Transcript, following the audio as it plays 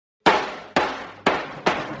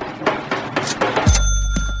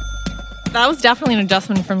that was definitely an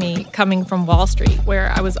adjustment for me coming from Wall Street,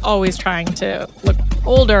 where I was always trying to look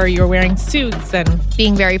older. You were wearing suits and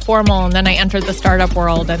being very formal. And then I entered the startup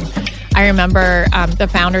world. And I remember the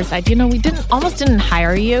founder said, we almost didn't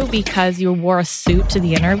hire you because you wore a suit to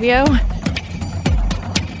the interview.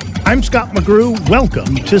 I'm Scott McGrew.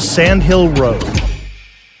 Welcome to Sand Hill Road.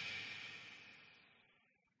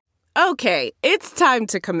 Okay, it's time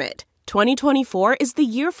to commit. 2024 is the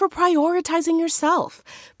year for prioritizing yourself.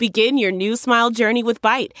 Begin your new smile journey with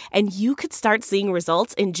Byte, and you could start seeing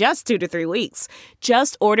results in just 2 to 3 weeks.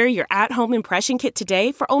 Just order your at-home impression kit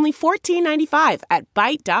today for only $14.95 at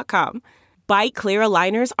Byte.com. Byte Clear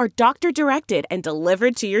aligners are doctor-directed and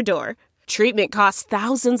delivered to your door. Treatment costs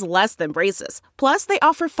thousands less than braces. Plus, they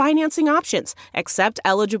offer financing options, accept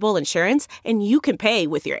eligible insurance, and you can pay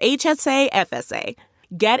with your HSA FSA.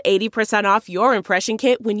 Get 80% off your impression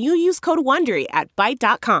kit when you use code WONDERY at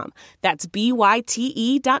Byte.com. That's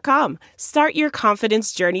BYTE.com. Start your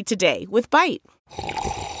confidence journey today with Byte.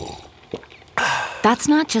 That's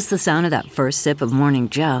not just the sound of that first sip of Morning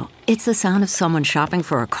Joe. It's the sound of someone shopping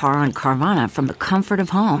for a car on Carvana from the comfort of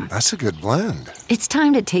home. That's a good blend. It's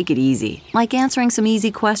time to take it easy, like answering some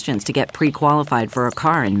easy questions to get pre-qualified for a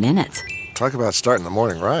car in minutes. Talk about starting the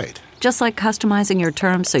morning right. Just like customizing your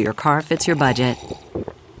terms so your car fits your budget.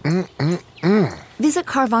 Visit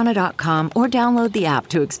Carvana.com or download the app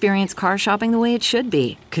to experience car shopping the way it should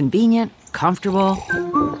be. Convenient, comfortable.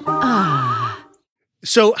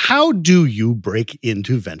 So how do you break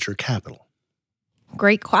into venture capital?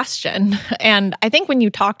 Great question. And I think when you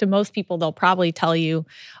talk to most people, they'll probably tell you,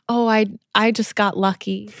 I just got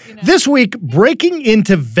lucky. This week, breaking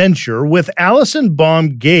into venture with Allison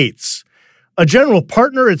Baum Gates, a general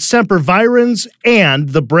partner at Semper Virens and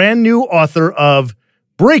the brand new author of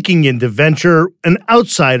Breaking into Venture, an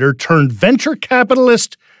outsider turned venture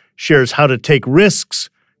capitalist, shares how to take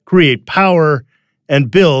risks, create power,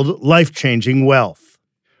 and build life-changing wealth.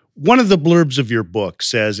 One of the blurbs of your book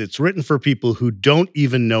says it's written for people who don't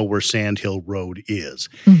even know where Sand Hill Road is.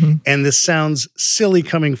 Mm-hmm. And this sounds silly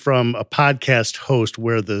coming from a podcast host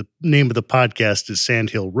where the name of the podcast is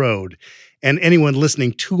Sand Hill Road, and anyone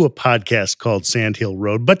listening to a podcast called Sand Hill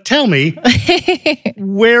Road. But tell me,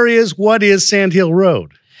 what is Sand Hill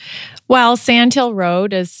Road? Well, Sand Hill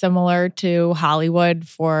Road is similar to Hollywood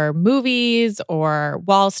for movies or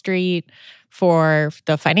Wall Street for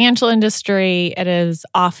the financial industry. It is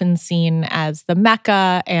often seen as the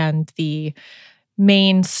Mecca and the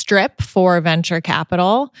main strip for venture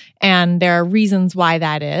capital. And there are reasons why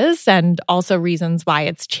that is, and also reasons why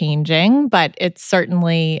it's changing. But it's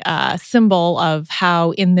certainly a symbol of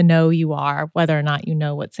how in the know you are, whether or not you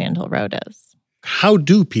know what Sand Hill Road is. How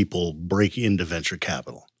do people break into venture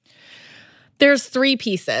capital? There's 3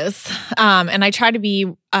 pieces, and I try to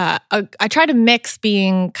mix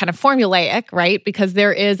being kind of formulaic, right? Because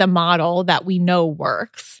there is a model that we know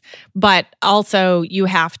works, but also you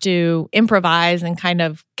have to improvise and kind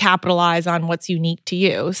of capitalize on what's unique to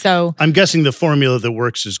you. So I'm guessing the formula that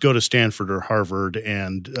works is go to Stanford or Harvard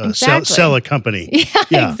and sell a company.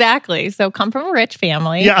 Yeah, exactly. So come from a rich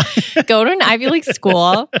family, go to an Ivy League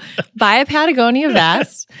school, buy a Patagonia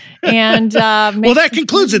vest, and well, that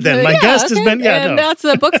concludes it then. My guest has been, that's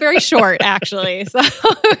the book's very short, actually. So,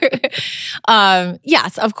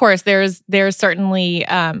 yes, of course, there's certainly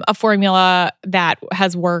a formula that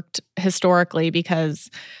has worked historically because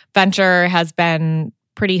venture has been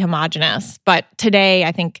pretty homogenous. But today,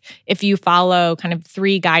 I think if you follow kind of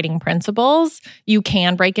 3 guiding principles, you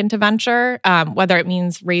can break into venture, whether it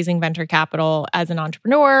means raising venture capital as an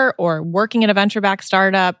entrepreneur or working at a venture-backed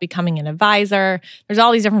startup, becoming an advisor. There's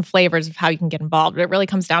all these different flavors of how you can get involved. But it really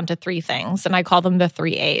comes down to 3 things, and I call them the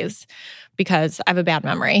 3 A's because I have a bad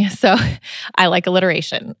memory. So I like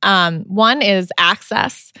alliteration. One is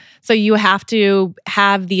access. So you have to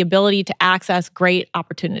have the ability to access great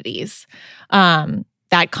opportunities.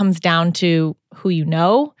 That comes down to who you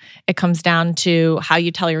know. It comes down to how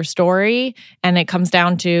you tell your story, and it comes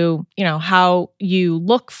down to, how you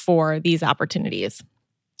look for these opportunities.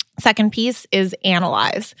 Second piece is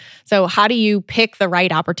analyze. So how do you pick the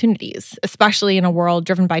right opportunities, especially in a world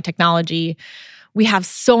driven by technology? We have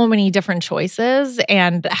so many different choices,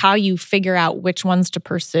 and how you figure out which ones to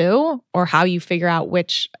pursue or how you figure out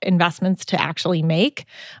which investments to actually make,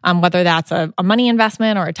 whether that's a money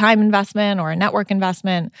investment or a time investment or a network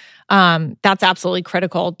investment, that's absolutely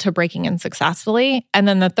critical to breaking in successfully. And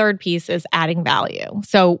then the third piece is adding value.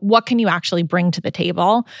 So what can you actually bring to the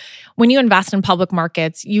table? When you invest in public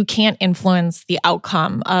markets, you can't influence the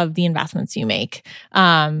outcome of the investments you make.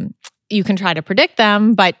 you can try to predict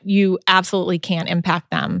them, but you absolutely can't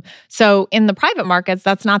impact them. So in the private markets,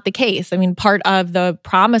 that's not the case. I mean, part of the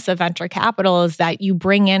promise of venture capital is that you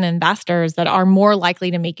bring in investors that are more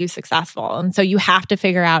likely to make you successful. And so you have to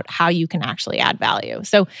figure out how you can actually add value.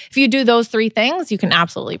 So if you do those three things, you can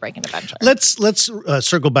absolutely break into venture. Let's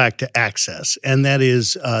circle back to access. And that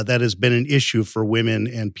has been an issue for women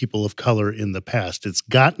and people of color in the past. It's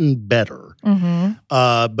gotten better.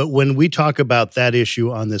 But when we talk about that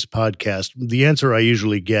issue on this podcast, the answer I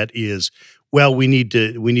usually get is, well, we need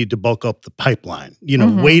to bulk up the pipeline.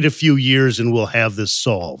 Wait a few years and we'll have this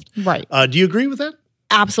solved. Right. Do you agree with that?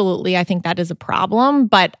 Absolutely. I think that is a problem.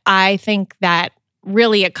 But I think that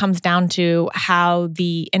really it comes down to how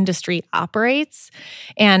the industry operates.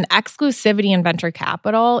 And exclusivity in venture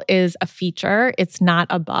capital is a feature. It's not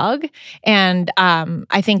a bug. And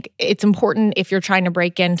I think it's important if you're trying to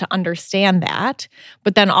break in to understand that,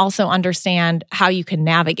 but then also understand how you can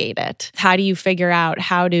navigate it. How do you figure out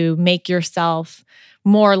how to make yourself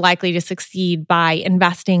more likely to succeed by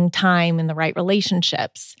investing time in the right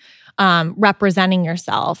relationships? Representing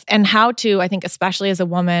yourself, and how to, I think, especially as a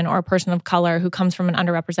woman or a person of color who comes from an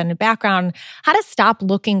underrepresented background, how to stop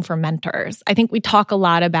looking for mentors. I think we talk a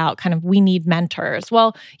lot about we need mentors.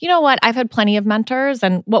 Well, you know what? I've had plenty of mentors,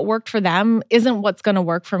 and what worked for them isn't what's going to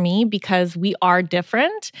work for me because we are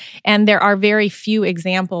different. And there are very few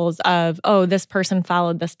examples of, oh, this person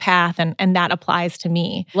followed this path and that applies to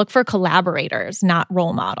me. Look for collaborators, not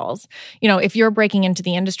role models. If you're breaking into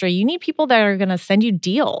the industry, you need people that are going to send you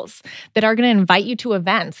deals, that are going to invite you to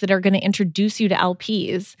events, that are going to introduce you to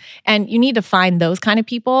LPs. And you need to find those kind of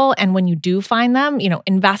people. And when you do find them,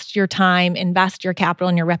 invest your time, invest your capital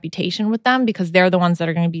and your reputation with them, because they're the ones that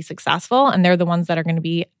are going to be successful, and they're the ones that are going to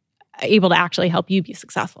be able to actually help you be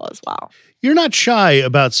successful as well. You're not shy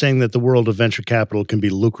about saying that the world of venture capital can be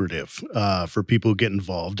lucrative for people who get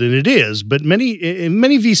involved. And it is, but many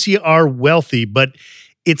VC are wealthy, but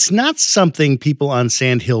it's not something people on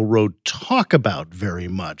Sand Hill Road talk about very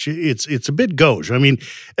much. It's a bit gauche. I mean,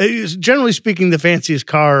 generally speaking, the fanciest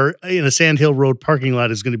car in a Sand Hill Road parking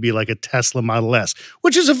lot is going to be like a Tesla Model S,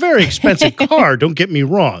 which is a very expensive car, don't get me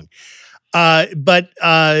wrong. But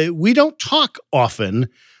we don't talk often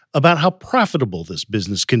about how profitable this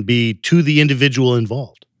business can be to the individual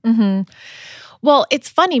involved. Mm-hmm. Well, it's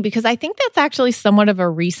funny because I think that's actually somewhat of a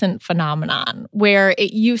recent phenomenon where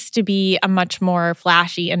it used to be a much more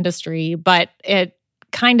flashy industry, but it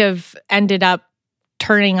kind of ended up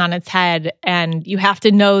turning on its head, and you have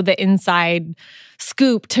to know the inside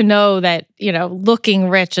scoop to know that, looking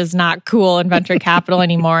rich is not cool in venture capital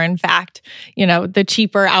anymore. In fact, the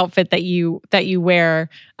cheaper outfit that you wear,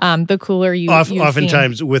 the cooler you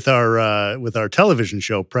oftentimes seem. with our television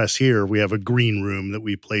show Press Here, we have a green room that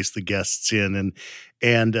we place the guests in,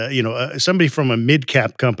 and somebody from a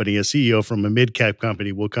mid-cap company, a CEO from a mid-cap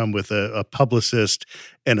company will come with a publicist,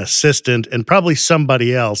 an assistant, and probably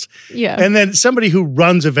somebody else. Yeah. And then somebody who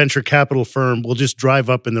runs a venture capital firm will just drive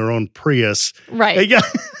up in their own Prius. Right. Yeah.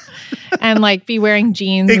 And be wearing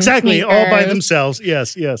jeans. Exactly. And all by themselves.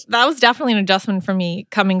 Yes. That was definitely an adjustment for me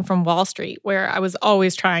coming from Wall Street, where I was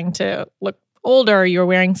always trying to look older. You were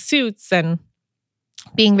wearing suits and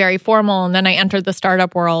being very formal. And then I entered the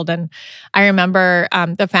startup world. And I remember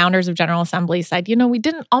the founders of General Assembly said, we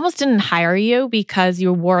almost didn't hire you because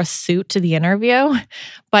you wore a suit to the interview.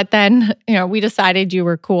 But then, we decided you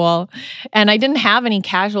were cool. And I didn't have any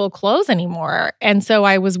casual clothes anymore. And so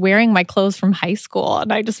I was wearing my clothes from high school.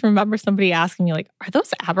 And I just remember somebody asking me, are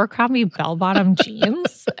those Abercrombie bell-bottom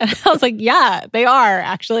jeans? And I was like, yeah, they are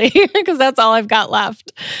actually, because that's all I've got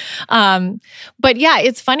left. But yeah,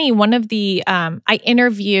 it's funny. One of the, I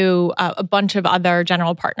interview a bunch of other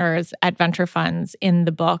general partners at venture funds in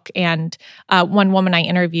the book. And one woman I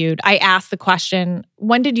interviewed, I asked the question,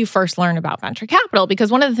 when did you first learn about venture capital? Because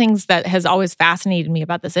one of the things that has always fascinated me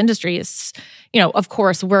about this industry is, of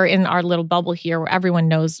course, we're in our little bubble here where everyone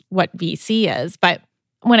knows what VC is. But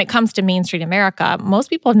when it comes to Main Street America,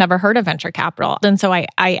 most people have never heard of venture capital. And so I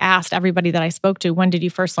asked everybody that I spoke to, when did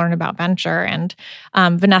you first learn about venture? And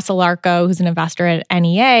Vanessa Larco, who's an investor at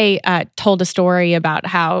NEA, told a story about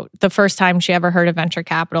how the first time she ever heard of venture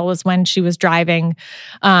capital was when she was driving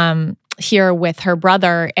here with her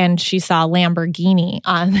brother, and she saw a Lamborghini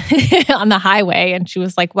on on the highway, and she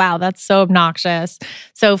was like, wow, that's so obnoxious,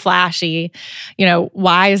 so flashy.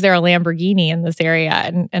 Why is there a Lamborghini in this area?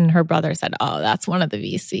 And her brother said, oh, that's one of the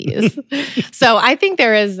VCs. So I think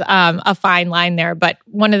there is a fine line there. But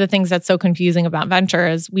one of the things that's so confusing about venture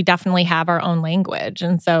is we definitely have our own language.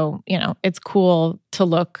 And so, it's cool to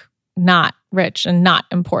look not rich and not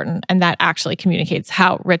important, and that actually communicates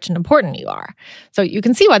how rich and important you are. So you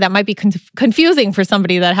can see why that might be confusing for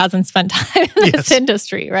somebody that hasn't spent time in this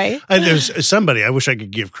industry, right? And there's somebody, I wish I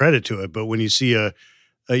could give credit to it, but when you see a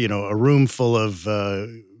room full of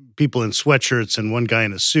people in sweatshirts and one guy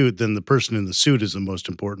in a suit, then the person in the suit is the most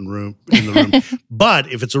important room in the room.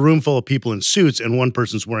 But if it's a room full of people in suits and one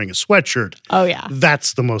person's wearing a sweatshirt,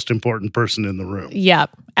 that's the most important person in the room.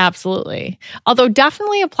 Yep, absolutely. Although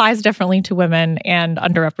definitely applies differently to women and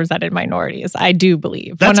underrepresented minorities, I do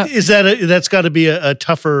believe. That's got to be a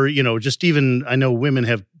tougher, just even, I know women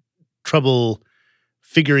have trouble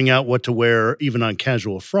figuring out what to wear even on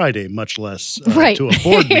casual Friday, much less to a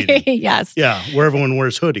board meeting. Yes. Yeah, where everyone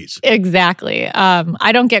wears hoodies. Exactly.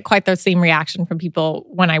 I don't get quite the same reaction from people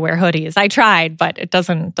when I wear hoodies. I tried, but it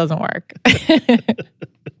doesn't work.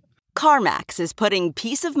 CarMax is putting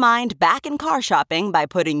peace of mind back in car shopping by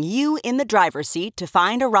putting you in the driver's seat to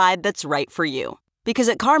find a ride that's right for you. Because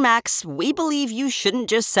at CarMax, we believe you shouldn't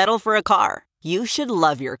just settle for a car. You should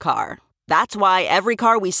love your car. That's why every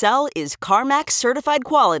car we sell is CarMax certified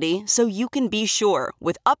quality, so you can be sure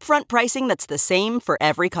with upfront pricing that's the same for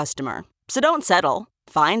every customer. So don't settle.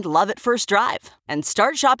 Find love at first drive and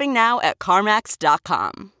start shopping now at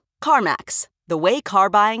CarMax.com. CarMax, the way car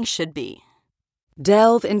buying should be.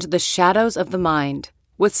 Delve into the shadows of the mind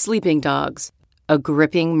with Sleeping Dogs, a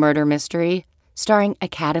gripping murder mystery starring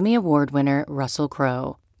Academy Award winner Russell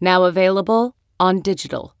Crowe. Now available on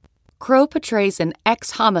digital. Crowe portrays an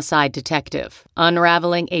ex-homicide detective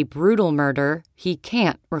unraveling a brutal murder he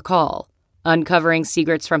can't recall. Uncovering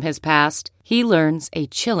secrets from his past, he learns a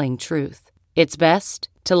chilling truth. It's best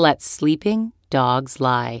to let sleeping dogs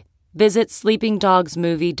lie. Visit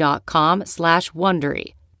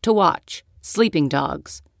sleepingdogsmovie.com/Wondery to watch Sleeping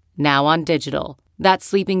Dogs, now on digital.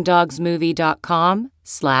 That's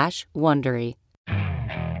sleepingdogsmovie.com/Wondery.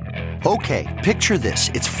 Okay, picture this.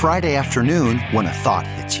 It's Friday afternoon when a thought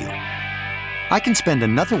hits you. I can spend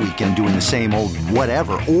another weekend doing the same old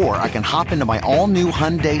whatever, or I can hop into my all-new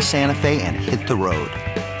Hyundai Santa Fe and hit the road.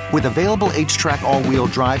 With available H-Track all-wheel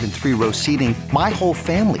drive and 3-row seating, my whole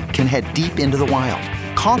family can head deep into the wild.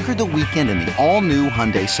 Conquer the weekend in the all-new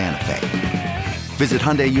Hyundai Santa Fe. Visit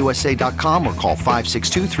HyundaiUSA.com or call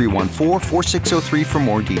 562-314-4603 for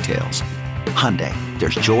more details. Hyundai,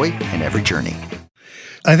 there's joy in every journey.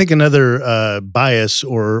 I think another bias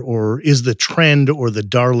or is the trend or the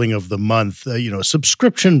darling of the month,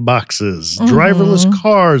 subscription boxes, driverless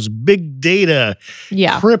cars, big data,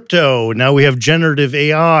 crypto. Now we have generative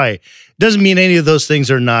AI. Doesn't mean any of those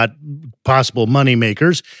things are not possible money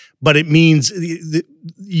makers, but it means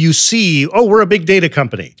you see, we're a big data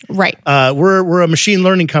company. Right. We're a machine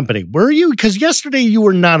learning company. Were you? Because yesterday you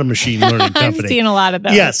were not a machine learning company. I've seen a lot of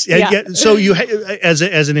those. Yes. Yeah. So you, as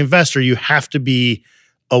an investor, you have to be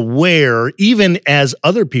aware, even as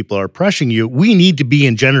other people are pressuring you, we need to be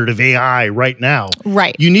in generative AI right now.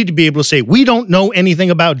 Right. You need to be able to say, we don't know anything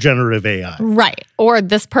about generative AI. Right. Or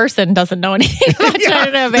this person doesn't know anything about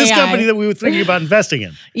generative this AI. company that we were thinking about investing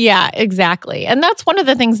in. Yeah, exactly. And that's one of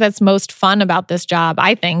the things that's most fun about this job,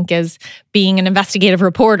 I think, is being an investigative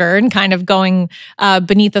reporter and kind of going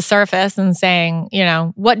beneath the surface and saying,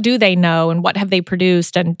 what do they know and what have they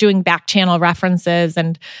produced, and doing back channel references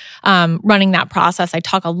and running that process. I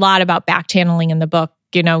talk a lot about back channeling in the book.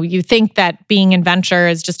 You think that being in venture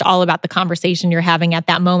is just all about the conversation you're having at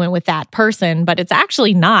that moment with that person, but it's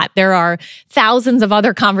actually not. There are thousands of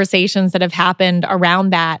other conversations that have happened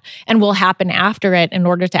around that and will happen after it in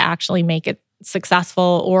order to actually make it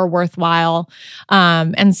successful or worthwhile.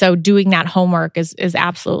 And so doing that homework is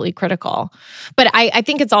absolutely critical. But I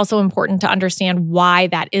think it's also important to understand why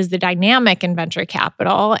that is the dynamic in venture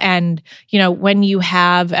capital. And, when you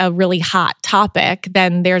have a really hot topic,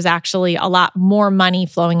 then there's actually a lot more money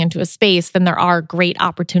flowing into a space than there are great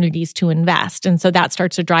opportunities to invest. And so that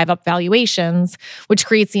starts to drive up valuations, which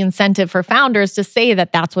creates the incentive for founders to say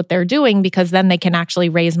that that's what they're doing, because then they can actually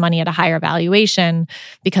raise money at a higher valuation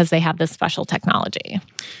because they have this special technology.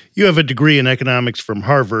 You have a degree in economics from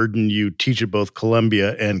Harvard, and you teach at both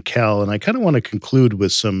Columbia and Cal. And I kind of want to conclude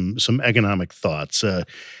with some economic thoughts.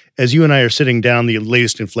 As you and I are sitting down, the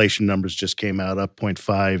latest inflation numbers just came out, up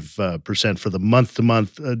 0.5% for the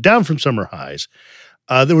month-to-month, down from summer highs.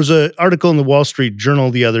 There was an article in the Wall Street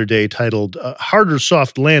Journal the other day titled, Hard or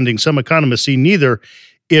Soft Landing? Some economists see neither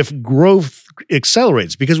if growth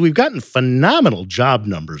accelerates, because we've gotten phenomenal job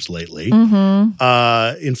numbers lately.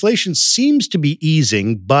 Inflation seems to be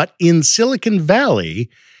easing, but in Silicon Valley,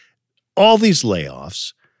 all these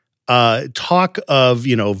layoffs, talk of,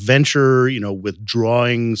 venture,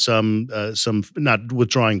 withdrawing some not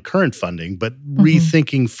withdrawing current funding, but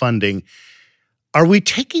rethinking funding. Are we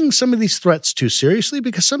taking some of these threats too seriously?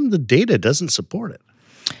 Because some of the data doesn't support it.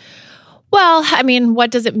 Well, I mean, what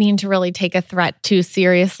does it mean to really take a threat too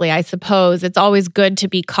seriously? I suppose it's always good to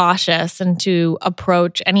be cautious and to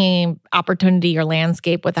approach any opportunity or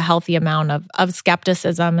landscape with a healthy amount of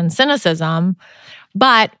skepticism and cynicism.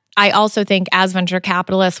 But I also think as venture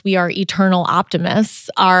capitalists, we are eternal optimists.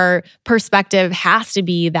 Our perspective has to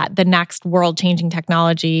be that the next world-changing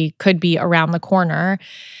technology could be around the corner.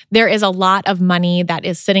 There is a lot of money that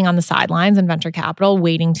is sitting on the sidelines in venture capital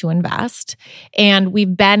waiting to invest. And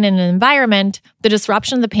we've been in an environment, the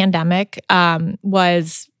disruption of the pandemic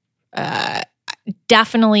was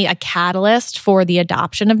definitely a catalyst for the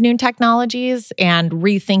adoption of new technologies and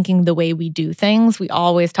rethinking the way we do things. We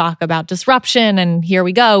always talk about disruption, and here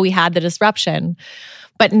we go, we had the disruption.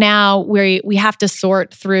 But now we have to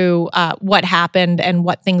sort through what happened and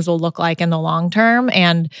what things will look like in the long term.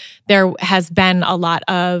 And there has been a lot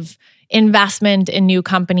of investment in new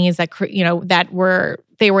companies that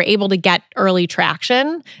they were able to get early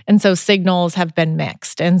traction. And so signals have been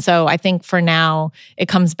mixed. And so I think for now, it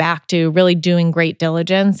comes back to really doing great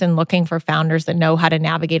diligence and looking for founders that know how to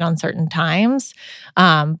navigate uncertain times.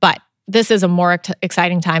 But this is a more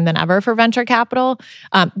exciting time than ever for venture capital.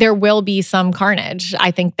 There will be some carnage.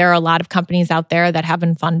 I think there are a lot of companies out there that have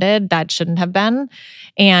been funded that shouldn't have been.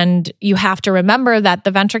 And you have to remember that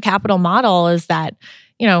the venture capital model is that,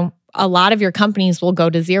 a lot of your companies will go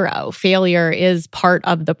to zero. Failure is part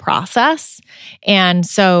of the process. And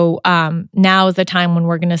so now is the time when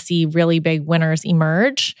we're going to see really big winners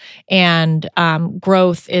emerge. And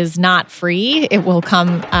growth is not free. It will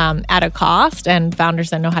come at a cost. And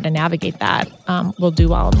founders that know how to navigate that will do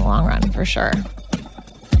well in the long run, for sure.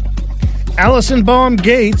 Allison Baum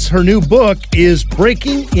Gates, her new book is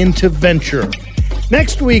Breaking into Venture.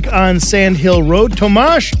 Next week on Sand Hill Road,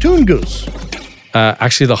 Tomasz Tungus.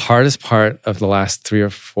 Actually, the hardest part of the last 3 or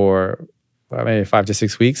 4, maybe 5 to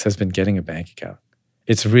 6 weeks has been getting a bank account.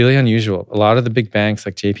 It's really unusual. A lot of the big banks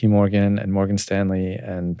like JP Morgan and Morgan Stanley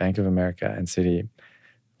and Bank of America and Citi,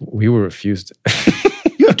 we were refused.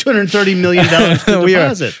 You have $230 million to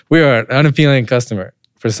deposit. We are an unappealing customer.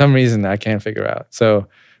 For some reason, I can't figure out. So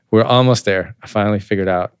we're almost there. I finally figured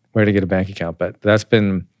out where to get a bank account, but that's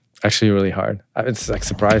been actually really hard. It's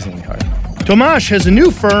surprisingly hard. Tomasz has a new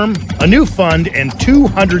firm, a new fund, and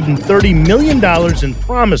 $230 million in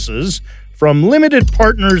promises from limited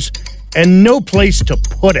partners and no place to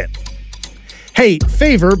put it. Hey,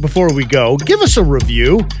 favor before we go, give us a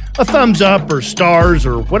review, a thumbs up or stars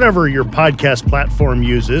or whatever your podcast platform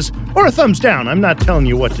uses, or a thumbs down. I'm not telling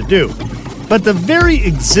you what to do. But the very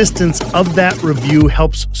existence of that review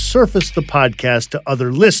helps surface the podcast to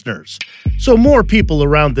other listeners, so more people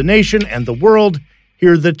around the nation and the world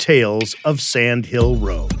hear the tales of Sand Hill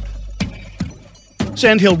Road.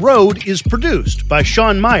 Sand Hill Road is produced by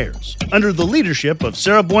Sean Myers under the leadership of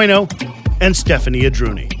Sarah Bueno and Stephanie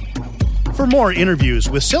Adruni. For more interviews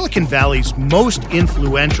with Silicon Valley's most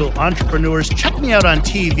influential entrepreneurs, check me out on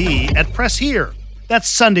TV at Press Here. That's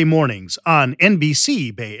Sunday mornings on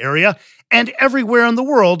NBC Bay Area and everywhere in the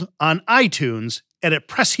world on iTunes and at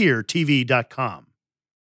PressHereTV.com.